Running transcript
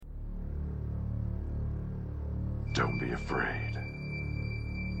Don't be afraid.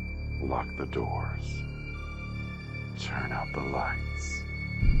 Lock the doors. Turn out the lights.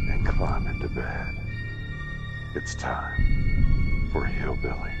 And climb into bed. It's time for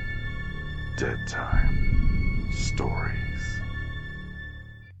Hillbilly Dead Time Stories.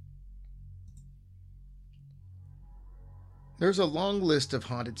 There's a long list of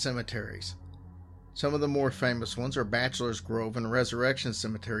haunted cemeteries. Some of the more famous ones are Bachelor's Grove and Resurrection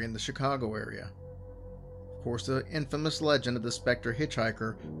Cemetery in the Chicago area. Of course, the infamous legend of the specter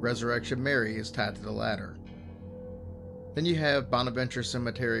hitchhiker Resurrection Mary is tied to the latter. Then you have Bonaventure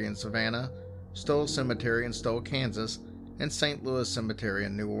Cemetery in Savannah, Stoll Cemetery in Stoll, Kansas, and St. Louis Cemetery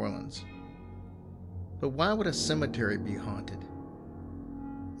in New Orleans. But why would a cemetery be haunted?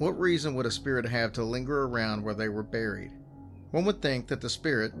 What reason would a spirit have to linger around where they were buried? One would think that the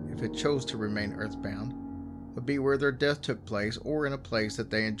spirit, if it chose to remain earthbound, would be where their death took place or in a place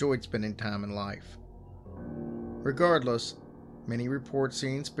that they enjoyed spending time in life. Regardless, many report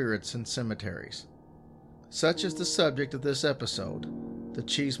seeing spirits in cemeteries. Such is the subject of this episode, the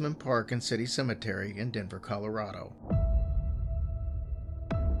Cheesman Park and City Cemetery in Denver, Colorado.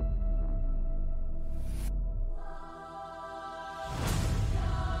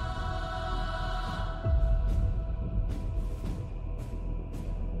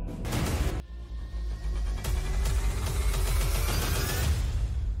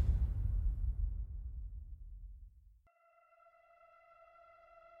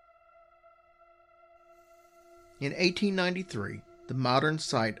 In 1893, the modern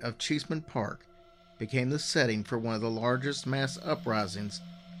site of Cheesman Park became the setting for one of the largest mass uprisings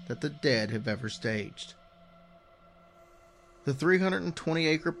that the dead have ever staged. The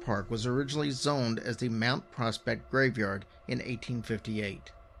 320-acre park was originally zoned as the Mount Prospect Graveyard in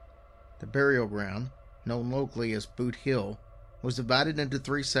 1858. The burial ground, known locally as Boot Hill, was divided into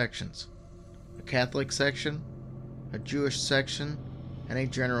three sections: a Catholic section, a Jewish section, and a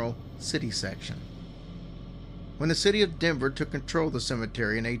general city section. When the city of Denver took control of the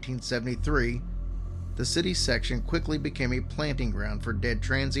cemetery in 1873, the city section quickly became a planting ground for dead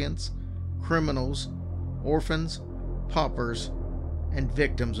transients, criminals, orphans, paupers, and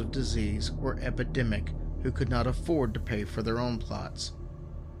victims of disease or epidemic who could not afford to pay for their own plots.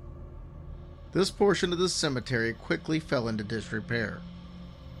 This portion of the cemetery quickly fell into disrepair,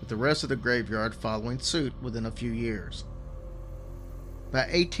 with the rest of the graveyard following suit within a few years. By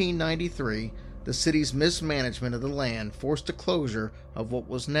 1893, the city's mismanagement of the land forced the closure of what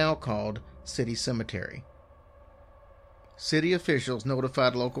was now called City Cemetery. City officials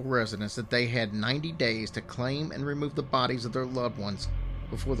notified local residents that they had 90 days to claim and remove the bodies of their loved ones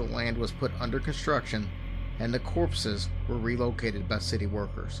before the land was put under construction and the corpses were relocated by city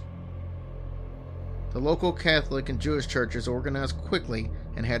workers. The local Catholic and Jewish churches organized quickly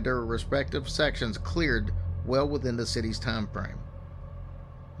and had their respective sections cleared well within the city's time frame.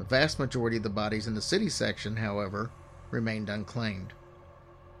 The vast majority of the bodies in the city section, however, remained unclaimed.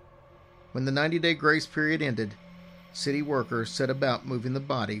 When the 90-day grace period ended, city workers set about moving the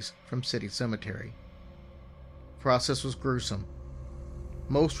bodies from City Cemetery. The process was gruesome.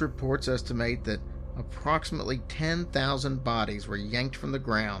 Most reports estimate that approximately 10,000 bodies were yanked from the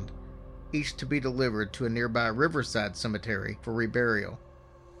ground, each to be delivered to a nearby Riverside Cemetery for reburial.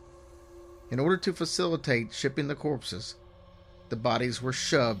 In order to facilitate shipping the corpses, the bodies were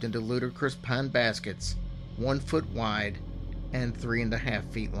shoved into ludicrous pine baskets, 1 foot wide and 3.5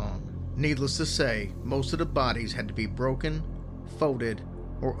 feet long. Needless to say, most of the bodies had to be broken, folded,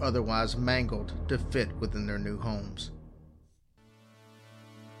 or otherwise mangled to fit within their new homes.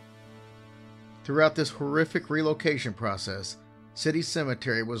 Throughout this horrific relocation process, City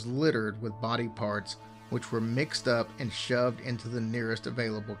Cemetery was littered with body parts which were mixed up and shoved into the nearest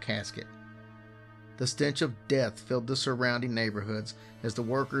available casket. The stench of death filled the surrounding neighborhoods as the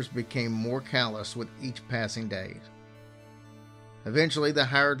workers became more callous with each passing day. Eventually, the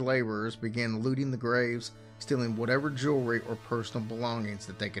hired laborers began looting the graves, stealing whatever jewelry or personal belongings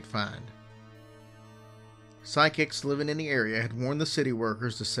that they could find. Psychics living in the area had warned the city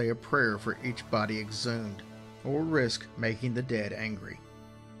workers to say a prayer for each body exhumed, or risk making the dead angry.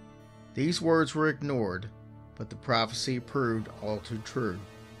 These words were ignored, but the prophecy proved all too true.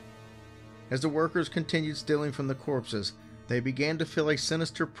 As the workers continued stealing from the corpses, they began to feel a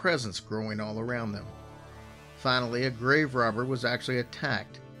sinister presence growing all around them. Finally, a grave robber was actually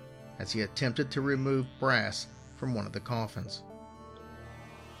attacked as he attempted to remove brass from one of the coffins.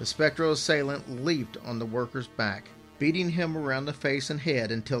 The spectral assailant leaped on the worker's back, beating him around the face and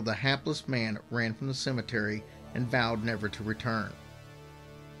head until the hapless man ran from the cemetery and vowed never to return.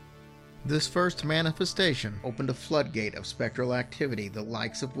 This first manifestation opened a floodgate of spectral activity the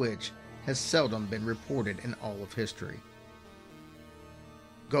likes of which has seldom been reported in all of history.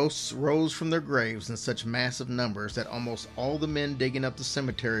 Ghosts rose from their graves in such massive numbers that almost all the men digging up the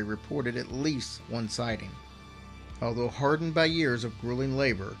cemetery reported at least one sighting. Although hardened by years of grueling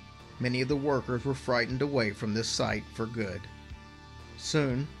labor, many of the workers were frightened away from this site for good.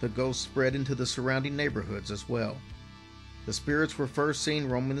 Soon, the ghosts spread into the surrounding neighborhoods as well. The spirits were first seen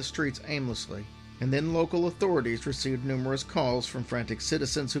roaming the streets aimlessly, and then local authorities received numerous calls from frantic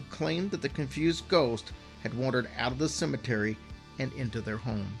citizens who claimed that the confused ghost had wandered out of the cemetery and into their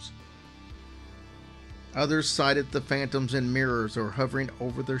homes. Others cited the phantoms in mirrors or hovering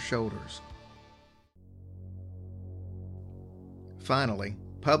over their shoulders. Finally,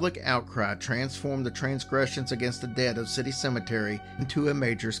 public outcry transformed the transgressions against the dead of City Cemetery into a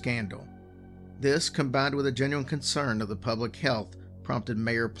major scandal. This, combined with a genuine concern of the public health, prompted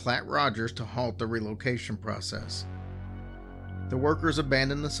Mayor Platt Rogers to halt the relocation process. The workers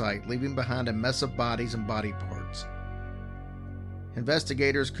abandoned the site, leaving behind a mess of bodies and body parts.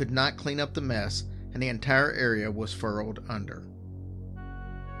 Investigators could not clean up the mess, and the entire area was furrowed under.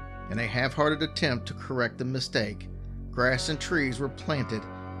 In a half-hearted attempt to correct the mistake, grass and trees were planted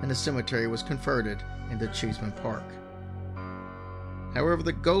and the cemetery was converted into Cheesman Park. However,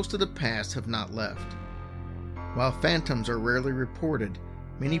 the ghosts of the past have not left. While phantoms are rarely reported,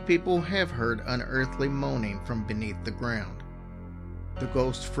 many people have heard unearthly moaning from beneath the ground. The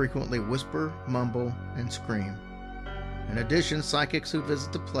ghosts frequently whisper, mumble, and scream. In addition, psychics who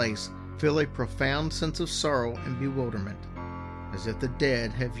visit the place feel a profound sense of sorrow and bewilderment, as if the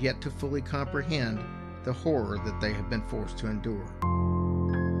dead have yet to fully comprehend the horror that they have been forced to endure.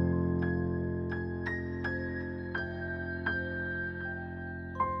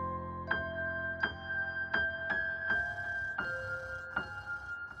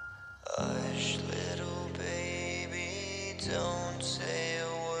 Hush, little baby, don't say a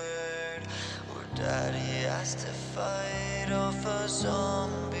word. Or Daddy has to fight off a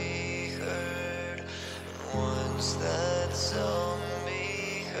zombie herd. And once that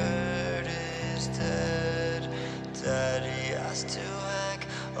zombie herd is dead, Daddy has to hack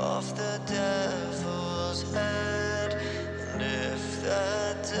off the devil's head. And if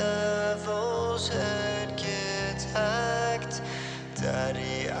that devil's head gets hacked,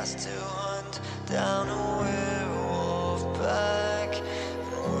 Daddy has to hunt down a werewolf pack. And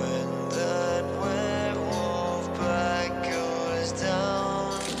when that werewolf pack goes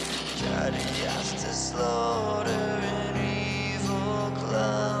down, Daddy has to slaughter an evil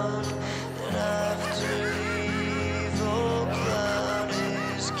clown. And after the evil clown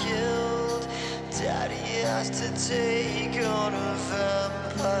is killed, Daddy has to take on a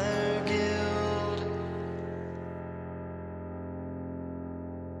vampire guild.